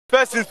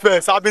First things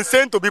first, I've been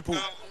saying to people,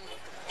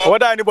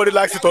 whether anybody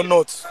likes it or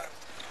not,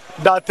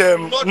 that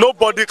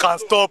nobody can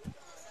stop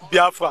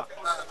Biafra.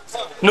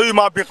 No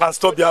human being can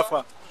stop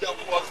Biafra.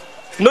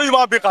 No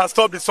human being can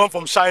stop the sun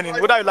from shining,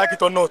 whether you like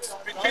it or not.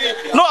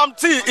 No,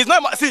 it's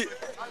not. See,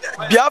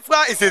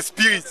 Biafra is a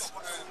spirit.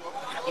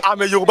 I'm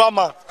a Yoruba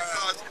man.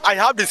 I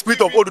have the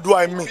spirit of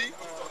Oduduwa in me.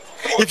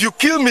 If you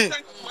kill me,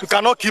 you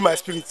cannot kill my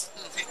spirit.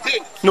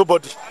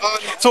 Nobody.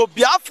 So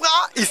Biafra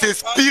is a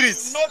spirit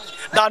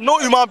that no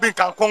human being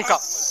can conquer.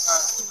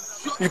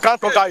 You can't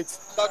conquer it.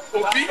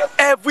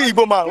 Every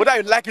Igbo man, whether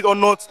you like it or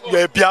not,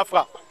 you're a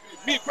Biafra.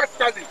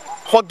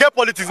 Forget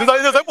politics.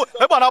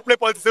 People not play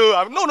politics.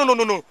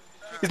 No.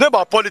 It's not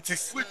about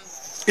politics.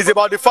 It's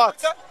about the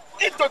fact.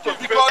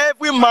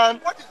 Every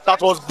man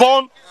that was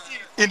born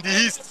in the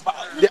East,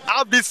 they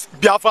have this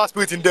Biafra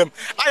spirit in them.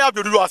 I have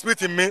the Oduduwa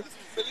spirit in me.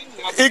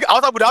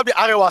 Outside would have the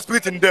Arewa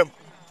spirit in them.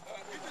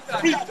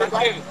 Do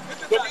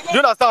you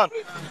understand?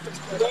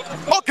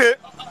 Okay,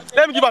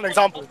 let me give an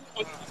example.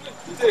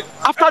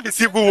 After the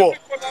Civil War,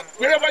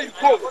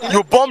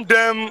 you bomb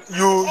them,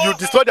 you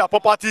destroy their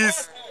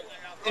properties.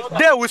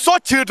 Then we saw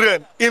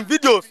children in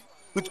videos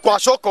with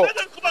kwashoko,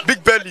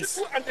 big bellies,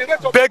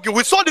 begging.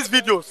 We saw these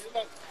videos.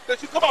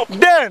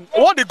 Then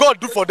what did God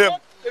do for them?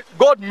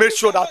 God made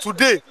sure that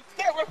today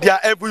they are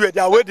everywhere,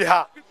 they are where they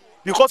are,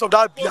 because of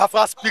that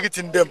Biafra spirit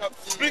in them,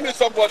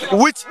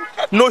 which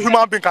no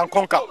human being can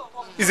conquer.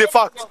 It's a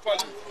fact.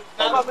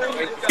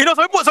 You know,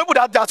 some people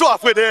that they are so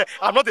afraid.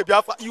 I'm not a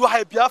Biafra. You are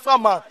a Biafra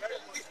man.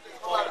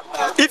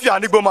 If you are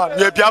an Igbo man,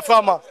 you're a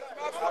Biafra man.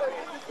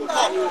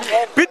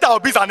 Peter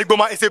Obi is an Igbo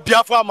man. He's a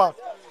Biafra man.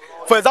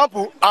 For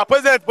example, our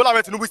president Bola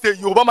Ahmed Tinubu said,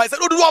 "Yoruba man." He said,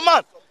 "Oh, you are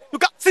man." You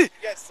can see.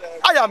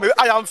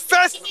 I am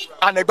first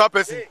an Igbo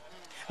person,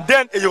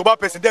 then a Yoruba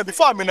person, then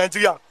before I'm a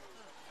Nigerian.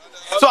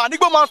 So an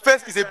Igbo man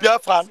first is a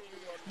Biafran,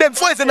 then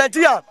before he's a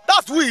Nigerian.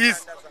 That's who he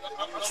is.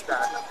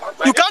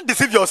 You can't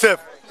deceive yourself.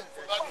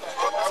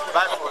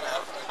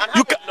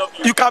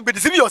 You can be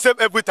deceiving yourself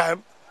every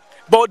time,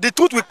 but the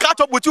truth will catch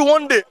up with you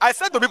one day. I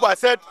said to people, I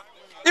said,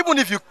 even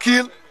if you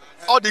kill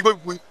all the Igbo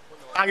people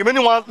and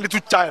remaining one little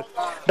child,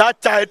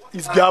 that child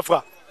is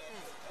Biafra.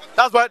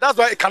 That's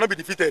why it cannot be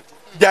defeated.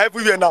 They are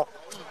everywhere now.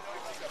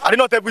 Are they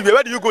not everywhere?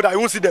 Where do you go that you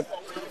won't see them?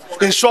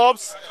 In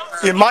shops,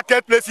 in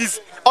marketplaces,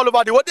 all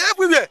over the world. They're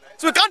everywhere.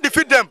 So you can't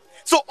defeat them.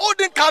 So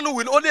Odin Kanu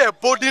will only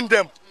embolden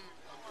them.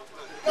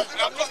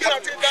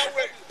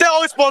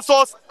 Terrorist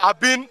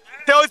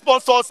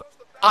sponsors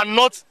are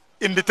not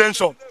in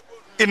detention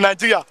in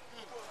Nigeria.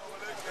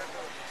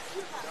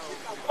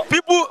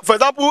 People, for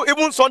example,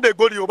 even Sunday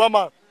go to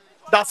Obama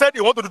that said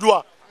he wanted to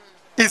do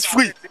is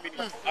free.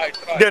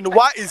 Then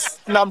why is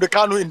Nnamdi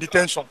Kanu in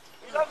detention?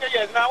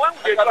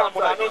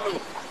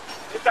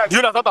 Do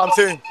you know what I'm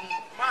saying?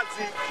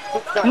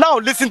 Now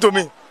listen to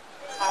me.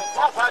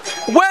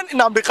 When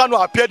Nnamdi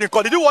Kanu appeared in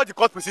court, did you watch the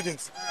court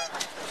proceedings?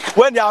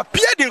 When he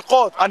appeared in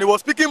court and he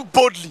was speaking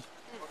boldly.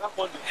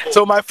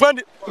 So my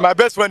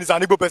best friend is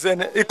an Igbo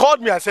person. He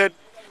called me and said,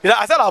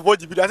 I said I've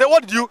watched the video. I said,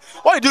 what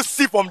did you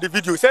see from the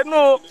video? He said,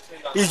 no,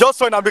 he just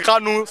saw Nnamdi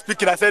Kanu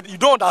speaking. I said, you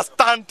don't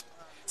understand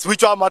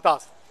spiritual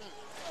matters.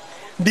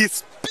 The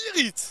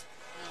spirit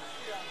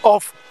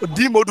of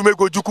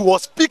Dimodumego Juku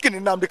was speaking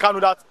in Nnamdi Kanu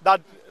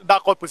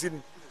that court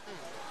proceeding.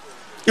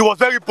 He was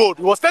very bold.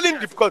 He was telling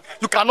the court,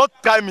 you cannot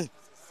try me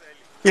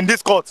in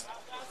this court.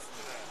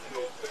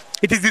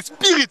 It is the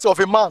spirit of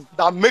a man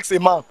that makes a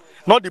man,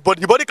 not the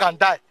body. The body can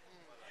die,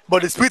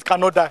 but the spirit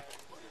cannot die.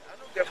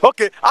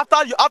 Okay,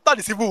 after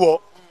the Civil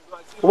War,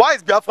 why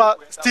is Biafra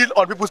still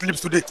on people's lips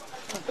today?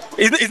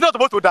 It's not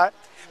supposed to die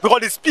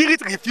because the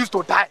spirit refused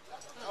to die.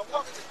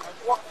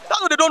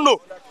 That's what they don't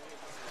know.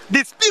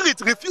 The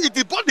spirit refused.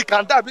 The body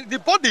can die. The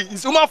body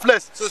is human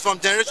flesh. So it's from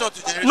generation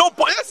to generation. No,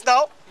 but yes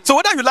now. So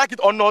whether you like it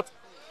or not,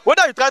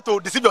 whether you try to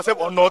deceive yourself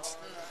or not,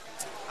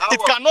 it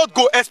cannot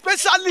go.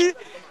 Especially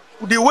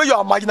the way you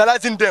are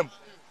marginalizing them.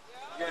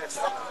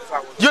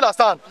 You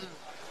understand?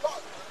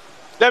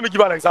 Let me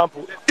give an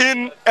example.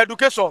 In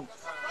education,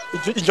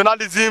 in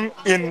journalism,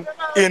 in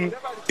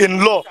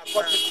law,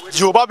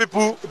 Yoruba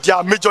people, they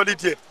are majorly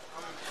there.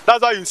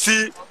 That's why you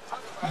see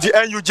the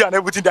NUG and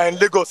everything, they are in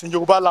Lagos, in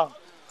Yoruba land.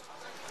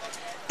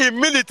 In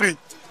military,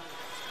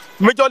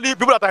 majorly,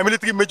 people that are in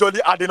military majorly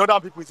are the northern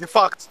people. It's a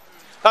fact.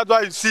 That's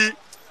why you see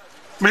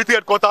military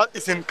headquarters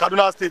is in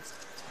Kaduna State.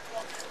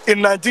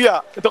 In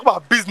Nigeria, they talk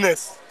about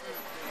business,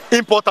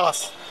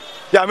 importers.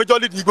 They are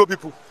majorly the Igbo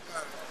people.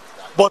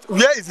 But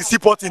where is the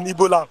seaport in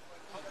Igbo land?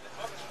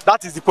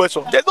 That is the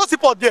question. There's no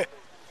seaport there.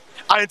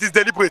 And it is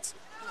deliberate.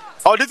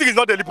 Or do you think it's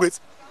not deliberate?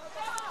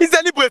 It's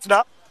deliberate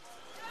now.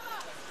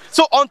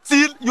 So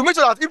until you make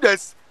sure that if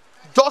there's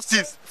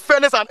justice,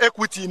 fairness and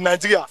equity in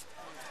Nigeria,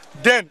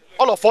 then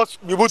all of us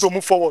will be able to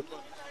move forward.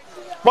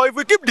 But if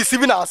we keep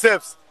deceiving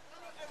ourselves,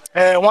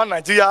 one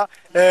Nigeria,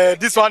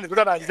 this one is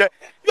better than Nigeria,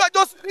 you are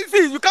just,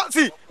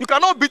 you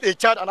cannot beat a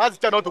child and ask the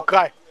child not to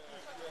cry.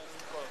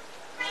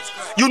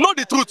 You know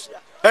the truth.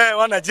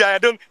 One Nigeria,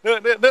 don't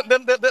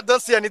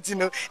see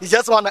anything. It's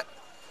just one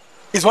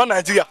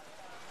Nigeria.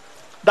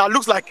 that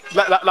looks like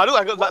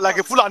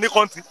a Fulani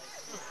country.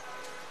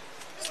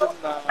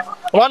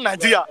 One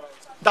Nigeria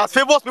that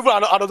favors people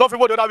and does not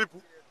favor the other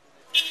people.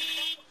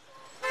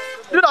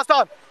 Do you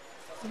understand?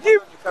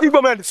 Give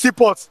Igbo men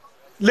seaports.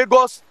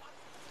 Lagos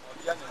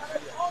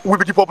will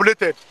be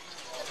depopulated.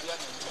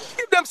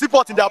 Give them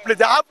seaports in their place.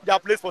 They have their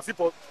place for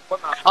seaports.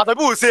 And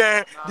people will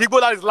say the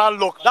Igbo land is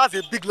landlocked. That's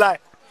a big lie.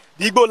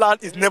 The Igbo land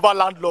is never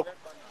landlocked.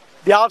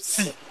 They have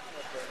sea.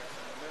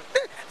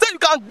 Then you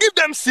can give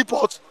them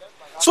seaports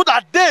so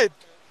that they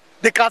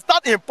can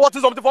start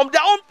importing something from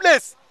their own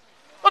place.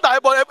 Not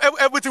that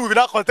everything will be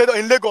now concentrated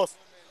in Lagos.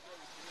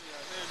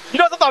 You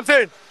know what I'm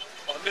saying?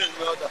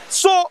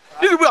 So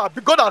these people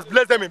God has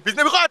blessed them in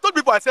business. Because I told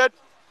people, I said,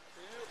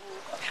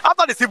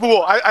 after the Civil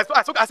War,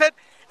 I said,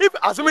 if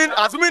assuming,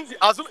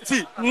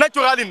 see,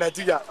 naturally in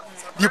Nigeria,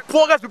 the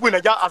poorest people in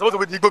Nigeria are supposed to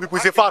be the Igbo people.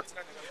 It's a fact.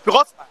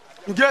 Because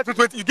you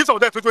give some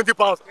of them 20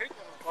 pounds,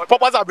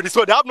 properties have been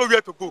destroyed. They have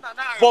nowhere to go.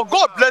 But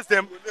God bless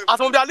them. As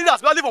some of their leaders,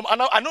 especially from I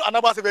know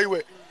Anambra very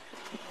well.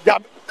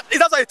 That's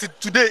why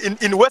today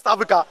in West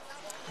Africa,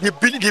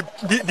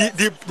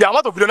 the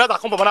amount of billionaires that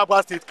come from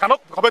Anambra State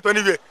cannot be compared to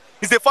anywhere.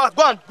 It's a fact.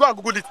 Go and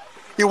Google it.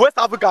 In West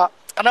Africa,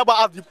 Anambra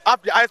have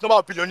the highest number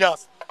of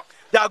billionaires.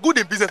 They are good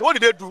in business. What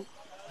did they do?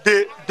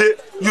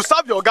 You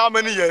serve your guy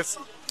many years.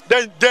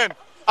 Then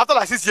after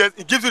like 6 years,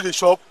 he gives you the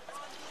shop.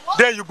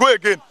 Then you go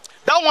again.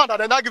 That one that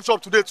they now give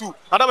shop today too,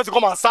 and that person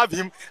come and serve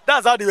him.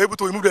 That's how they were able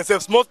to remove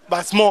themselves small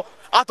by small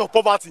out of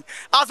poverty.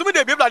 Assuming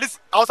they behave like this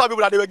outside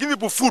people, that they were giving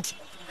people food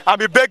and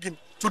be begging.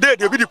 Today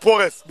they'll be the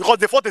poorest because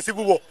they fought a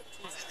civil war.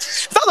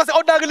 That's why I say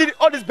ordinarily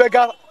all these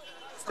beggars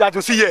that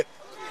you see here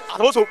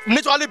are also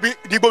naturally be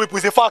the Igbo people.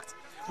 Is a fact,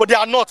 but they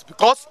are not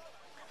because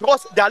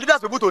their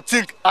leaders are able to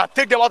think and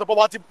take them out of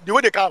poverty the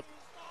way they can.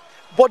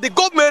 But the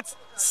government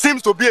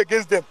seems to be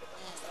against them.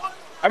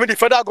 I mean the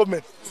federal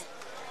government.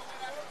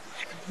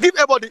 Give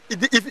everybody,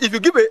 if you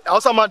give a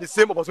Hausa man the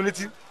same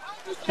opportunity,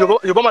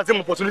 Yoruba man the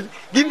same opportunity,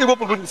 give Igbo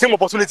people the same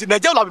opportunity,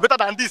 Nigeria will be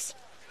better than this.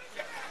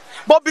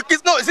 But because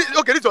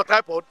okay, this is your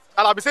tripod,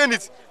 and I'll be saying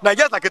it,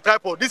 Nigeria is like a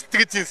tripod, these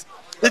three things.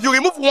 If you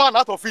remove one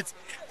out of it,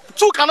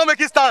 two cannot make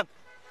it stand.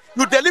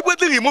 You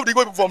deliberately remove the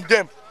Igbo people from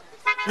them.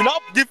 You now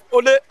give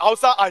only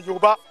Hausa and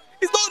Yoruba.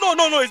 It's no,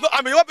 it's not,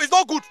 I mean, it's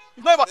not good.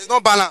 It's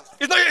not balanced.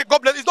 It's not,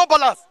 God bless, it's not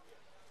balanced.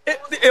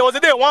 It was a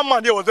day one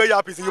man there was very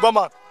happy, the Yoruba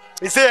man.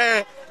 He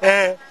said,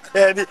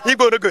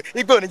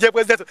 Igbo Nigeria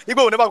president,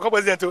 Igbo will never become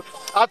president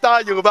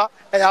after Yoruba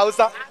and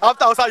Hausa,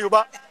 after Hausa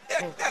Yoruba.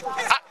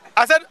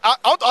 I said, I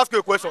want to ask you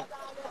a question.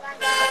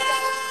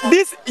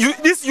 This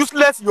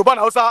useless Yoruba and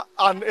Hausa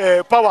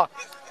and power,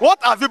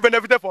 what have you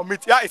benefited from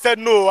it? Yeah, he said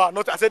no,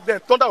 not. I said then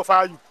thunder will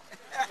fire you.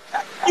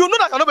 You know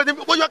that you're not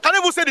benefiting, but you can't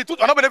even say the truth.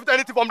 You're not benefiting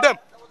anything from them.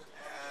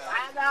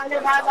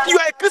 You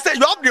are a Christian.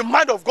 You have the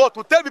mind of God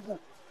to tell people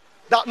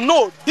that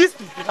no, this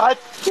is right.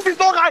 This is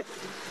not right.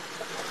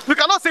 We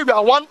cannot say we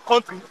are one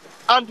country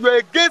and we are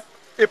against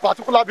a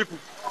particular people.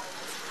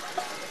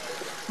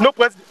 No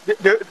president.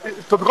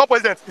 To become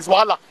president is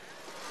wahala.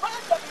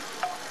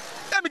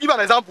 Let me give you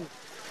an example.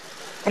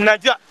 In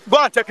Nigeria,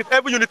 go and check it.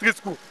 Every unitary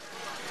school.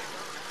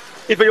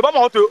 If a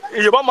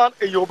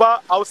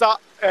Yoruba, Hausa,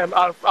 and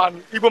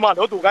Igbo man, they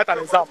want to write an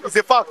exam. It's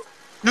a fact.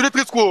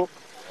 Unitary school,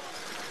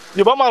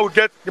 Yoruba man will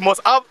they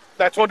must have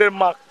like 200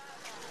 marks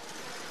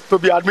to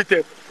be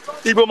admitted.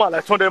 Igbo man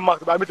like 200 marks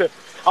to be admitted.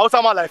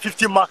 Hausa man like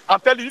 50 marks. I'm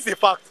telling you, this is a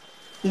fact.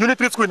 In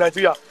unitary school in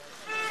Nigeria,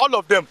 all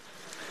of them.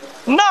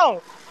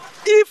 Now,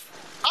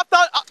 if after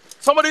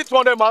somebody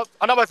 200 marks,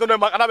 another 200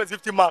 marks, another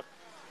 50 marks,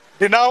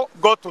 they now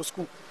go to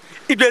school.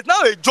 If there's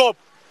now a job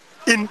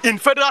in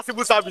federal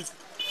civil service,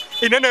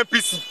 in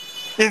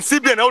NNPC, in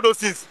CBN, all those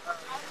things,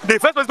 the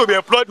first person to be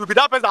employed will be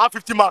that person that has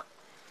 50 marks.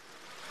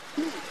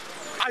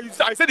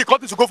 I say the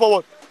country should go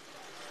forward.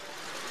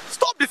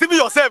 Stop deceiving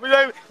yourself.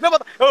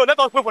 Oh, let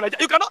us pray for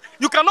Nigeria.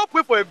 You cannot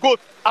pray for a goat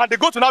and the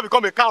goat will now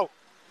become a cow.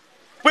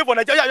 Pray for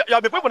Nigeria. You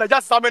have been praying for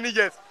Nigeria for so many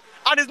years.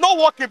 And it's not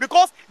working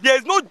because there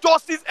is no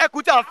justice,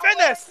 equity, and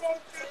fairness.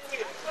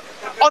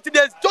 Until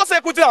there is justice,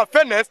 equity, and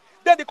fairness,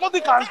 then the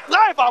country can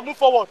thrive and move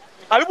forward.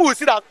 And people will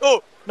see that,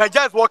 oh,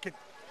 Nigeria is working.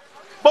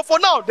 But for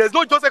now, there's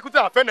no justice, equity,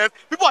 and fairness.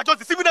 People are just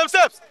deceiving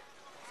themselves.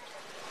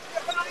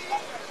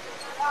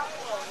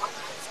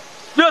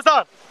 You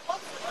understand?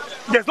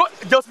 There's no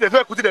justice, there's no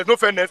equity, there's no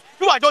fairness.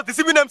 People are just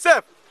deceiving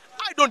themselves.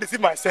 I don't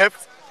deceive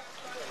myself.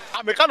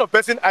 I'm a kind of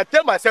person, I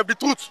tell myself the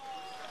truth.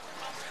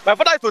 My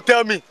father used to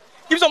tell me,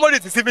 if somebody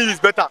is deceiving you, it's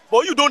better.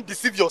 But you don't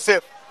deceive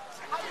yourself.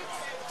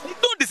 You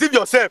don't deceive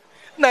yourself.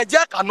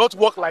 Nigeria cannot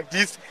work like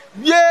this.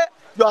 Yeah,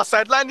 you are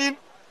sidelining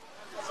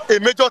a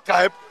major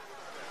tribe,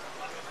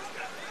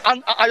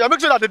 and you are making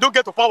sure that they don't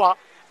get to power,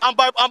 and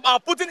by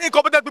putting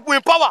incompetent people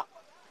in power.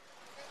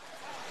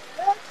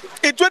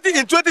 In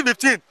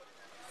 2015,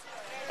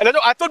 and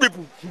I told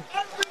people,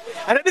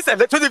 and then this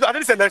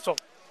election,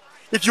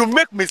 if you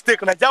make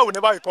mistake, Nigeria will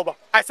never recover.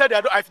 I said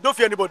I don't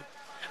fear anybody.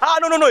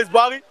 No, it's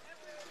Buhari.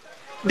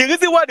 The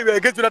reason why they were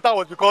against Jonathan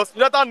was because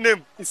Jonathan's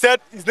name, he said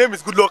his name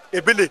is Goodluck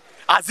Ebele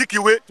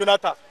Azikiwe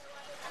Jonathan.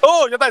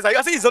 Oh, your is like,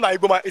 I say it's not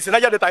Igbo man. It's a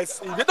Niger data.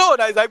 No,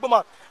 that is Igbo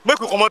man. Make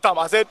we come out time.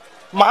 I said,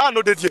 my hand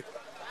no dead here.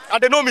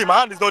 And they know me, my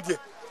hand is not there.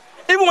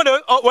 Even when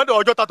they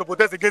were just to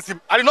protest against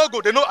him, I did not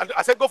go. They know.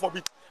 I said, go for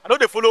me. I know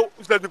they follow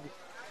useless people.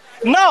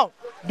 Now,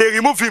 they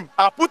remove him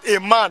and put a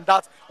man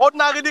that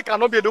ordinarily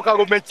cannot be a local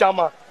government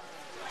chairman,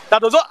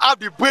 that does not have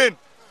the brain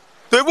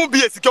to even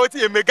be a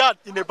security, a megad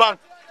in a bank.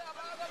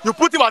 You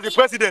put him as the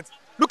president.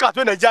 Look at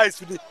where Nigeria is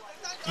today.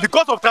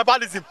 Because of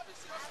tribalism.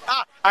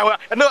 I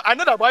know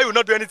that Buhari will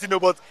not do anything, no,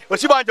 but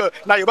Oshibanjo,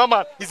 now Yoruba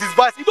man, is his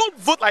vice. You don't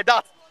vote like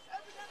that.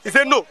 He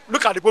said, no,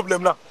 look at the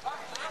problem now.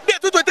 The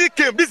 2023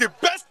 came. This is the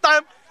best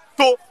time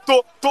to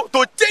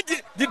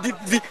change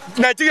the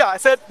Nigeria. I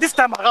said, this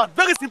time around,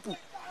 very simple.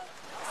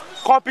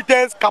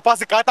 Competence,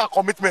 capacity, character,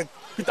 commitment.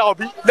 Peter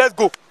Obi, let's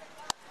go.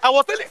 I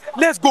was telling,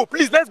 let's go,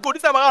 please, let's go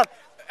this time around.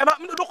 And I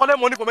don't collect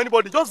money from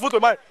anybody, just vote for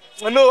mine.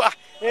 I know,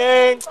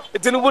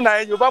 it's a new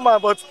night, Obama,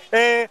 but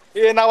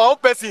now our own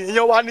person, in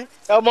your one,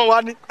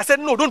 I said,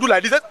 no, don't do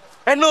like this.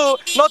 And no,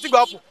 nothing will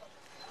happen.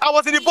 I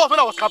was in the bus when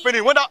I was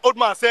campaigning, when that old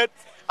man said,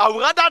 I would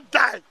rather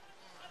die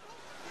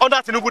under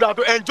Tinubu than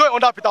to enjoy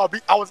under Peter Obi.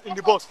 I was in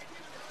the bus.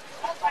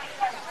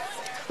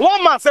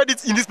 One man said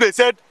it in this place,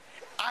 said,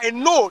 I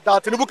know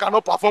that Tinubu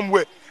cannot perform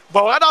well,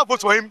 but I rather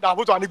vote for him than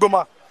vote for an Igbo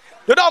man.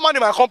 The other man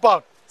in my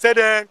compound said,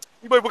 Igbo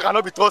people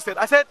cannot be trusted.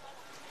 I said,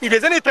 if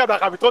there's any tribe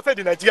that can be trusted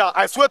in Nigeria,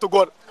 I swear to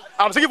God,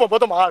 I'm saying from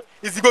bottom of my heart,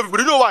 it's Igbo people.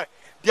 Do you know why?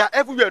 They are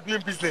everywhere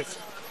doing business.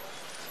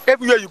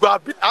 Everywhere you go,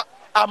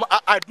 I'm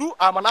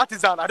an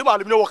artisan. I do my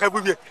aluminum work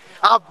everywhere.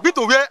 I've been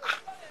to where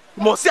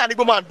you must see an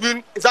Igbo man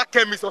doing, is that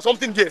chemist or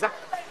something there?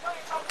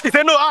 He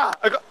said, no,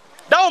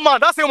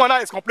 that same man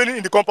now is complaining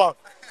in the compound.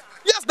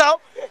 Yes, now.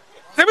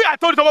 Maybe I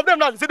told some of them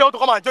now, they say they want to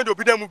come and join the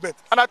obedient movement.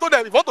 And I told them,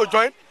 if you want to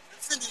join,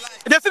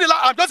 they see the line.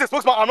 I'm just a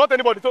spokesman, I'm not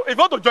anybody. So if you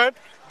want to join,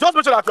 just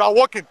make sure that you are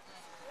working.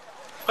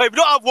 But if you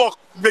don't have work,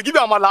 they give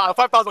you Amala and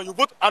 5,000, you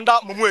vote under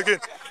Mumu again.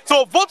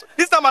 So vote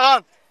this time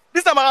around,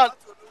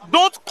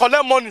 don't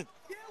collect money.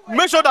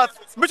 Make sure that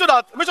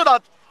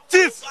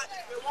things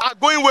are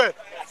going well.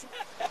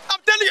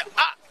 I'm telling you,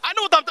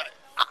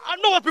 I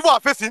know what people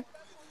are facing.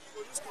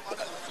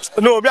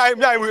 No, me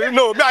and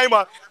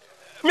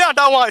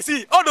that one, I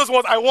see all those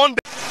ones I want them.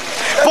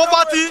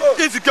 Poverty,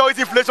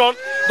 insecurity, inflation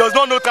does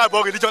not know tribe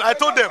or religion. I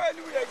told them.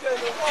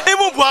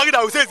 Even Buhari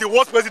that we say is the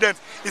worst president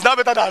is not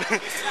better than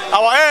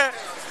our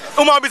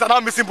human beings are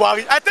not missing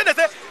Buhari. I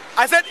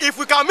said if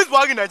we can miss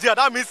Buhari in Nigeria,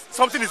 that means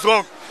something is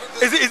wrong.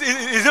 Is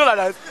it not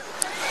like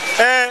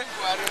that?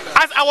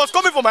 As I was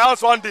coming from my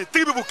house one day,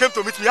 3 people came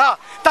to meet me.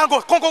 Thank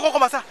God, come,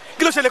 I said,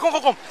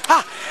 come.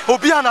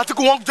 Obi and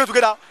Atiku want to join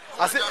together.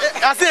 I say,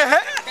 hey,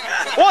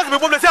 what's the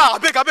problem? They say, I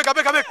beg. Make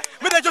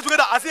them join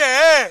together. I say,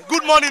 hey,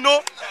 good morning,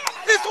 no.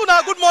 It's true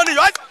now, good morning.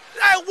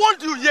 I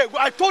want you here.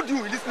 I told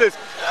you in this place.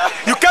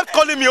 You kept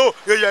calling me, oh,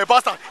 you're a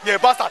bastard. You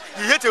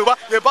hate Yoruba,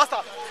 you're a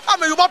bastard.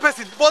 I'm a Yoruba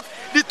person, but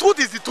the truth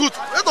is the truth.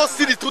 Let us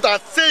see the truth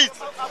and say it.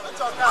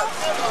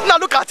 Now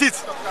look at it.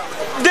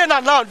 They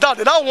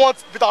now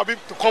want Peter Obi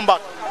to come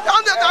back.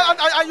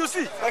 And you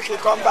see. Okay,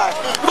 come back.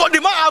 Because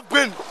the man have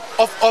brain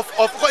of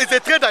it's a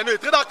trader, you know, a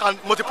trader can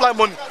multiply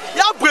money. He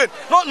have brain,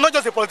 not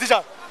just a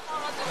politician.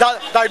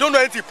 That don't know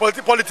anything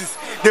politics.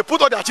 They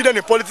put all their children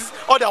in politics,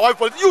 all their wife in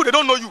politics. You, they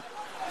don't know you.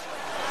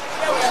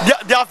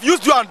 They have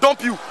used you and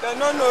dumped you. They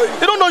don't know you.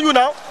 They don't know you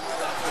now.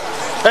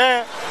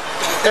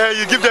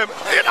 You give them.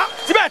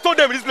 See, I told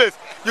them in this place.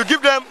 You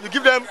give them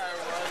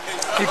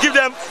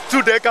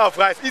 2 decades of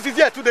rice. It is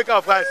here 2 decades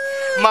of rice.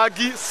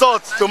 Maggi,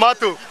 salt,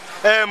 tomato,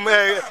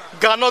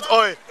 groundnut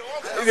oil.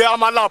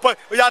 Amala,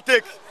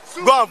 take.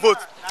 Go and vote.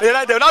 They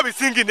will not be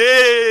singing.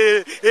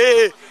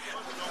 Hey.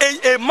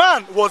 A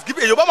man was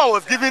giving, a Yoruba man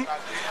was giving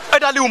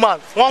elderly woman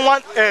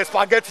one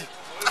spaghetti.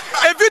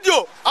 A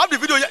video, I have the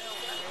video.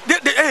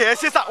 Hey,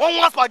 she said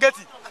one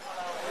spaghetti.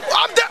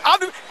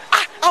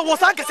 I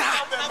was angry.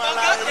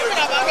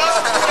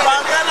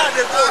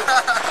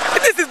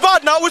 This is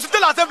bad now. We should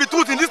tell ourselves the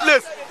truth in this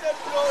place.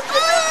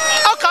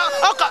 How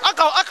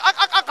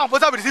can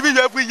Posa be receiving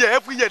you every year?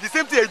 The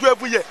same thing you do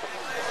every year.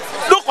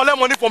 Don't collect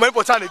money from any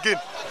person again.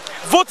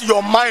 Vote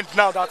your mind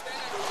now that,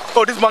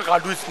 oh, this man can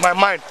do it. My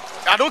mind.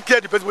 I don't care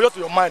the person, but just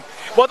your mind.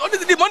 But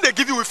honestly, the money they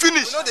give you, we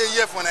finish. We know they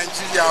hear for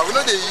Nigeria. We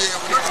know they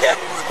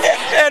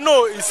hear.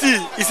 No, you see,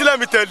 let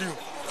me tell you.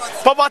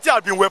 Poverty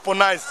has been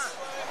weaponized.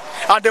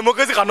 And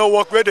democracy cannot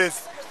work where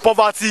there's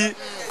poverty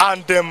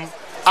and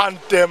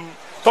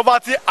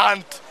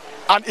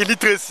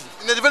illiteracy.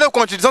 In a developed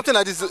country, something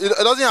like this, it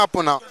doesn't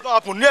happen now. It doesn't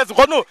happen. Yes,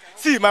 because no.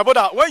 See, my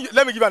brother,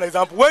 let me give you an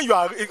example. When you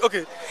are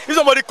okay, if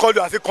somebody calls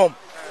you and say, come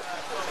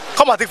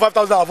and take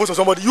 5,000 and vote for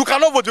somebody, you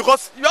cannot vote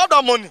because you have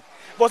that money.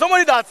 But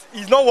somebody that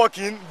is not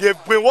working, they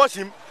brainwash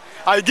him,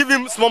 and you give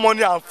him small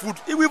money and food,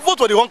 he will vote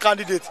for the wrong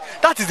candidate.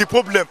 That is the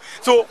problem.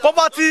 So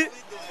poverty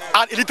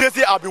and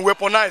illiteracy have been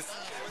weaponized.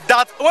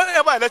 That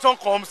whenever election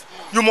comes,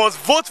 you must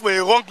vote for a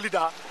wrong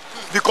leader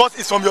because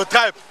it's from your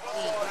tribe.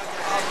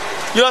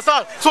 You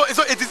understand? So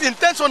it is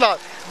intentional.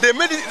 They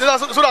made it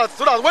so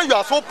that when you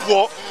are so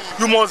poor,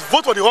 you must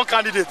vote for the wrong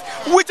candidate,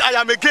 which I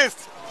am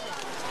against.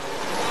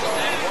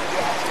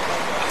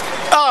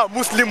 That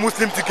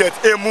Muslim ticket,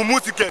 a mumu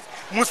ticket,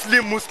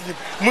 Muslim,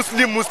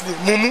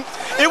 mumu.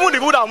 Even the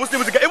people that are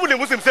Muslim ticket, even the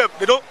Muslims themselves,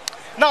 they don't.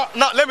 Now,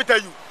 let me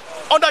tell you.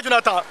 Under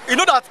Jonathan, you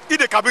know that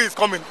Eid Kabir is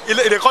coming.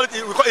 They call it,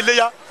 we call it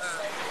Ileya.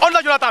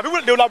 Under Jonathan,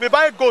 people they will be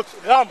buying goats,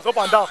 rams up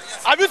and down.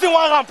 Have you seen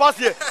one ram pass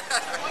here?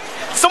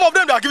 Some of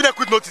them they are giving a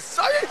quick notice.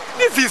 Sorry,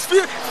 this is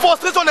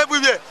frustration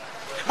everywhere.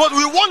 But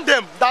we want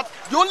them that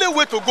the only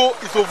way to go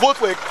is to vote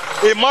for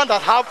a man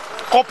that have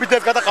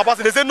competence,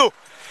 capacity. They say no.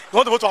 You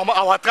want to vote for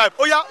our tribe.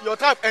 Oh yeah, your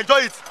tribe, enjoy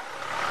it.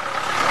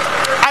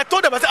 I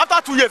told them, I said,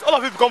 after 2 years, all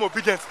of you become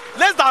obedient.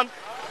 Less than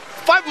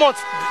 5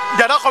 months,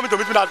 they are not coming to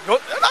meet me. That's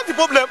the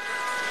problem.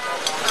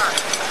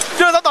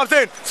 You know what I'm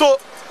saying? So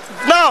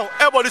now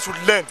everybody should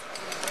learn.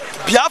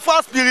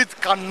 Biafra spirit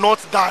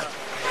cannot die.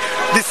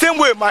 The same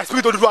way my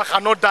spirit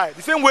cannot die.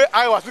 The same way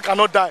our spirit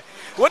cannot die.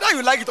 Whether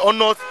you like it or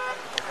not,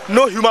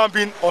 no human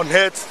being on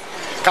earth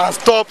can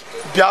stop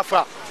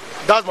Biafra.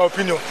 That's my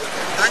opinion.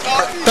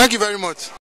 Thank you very much.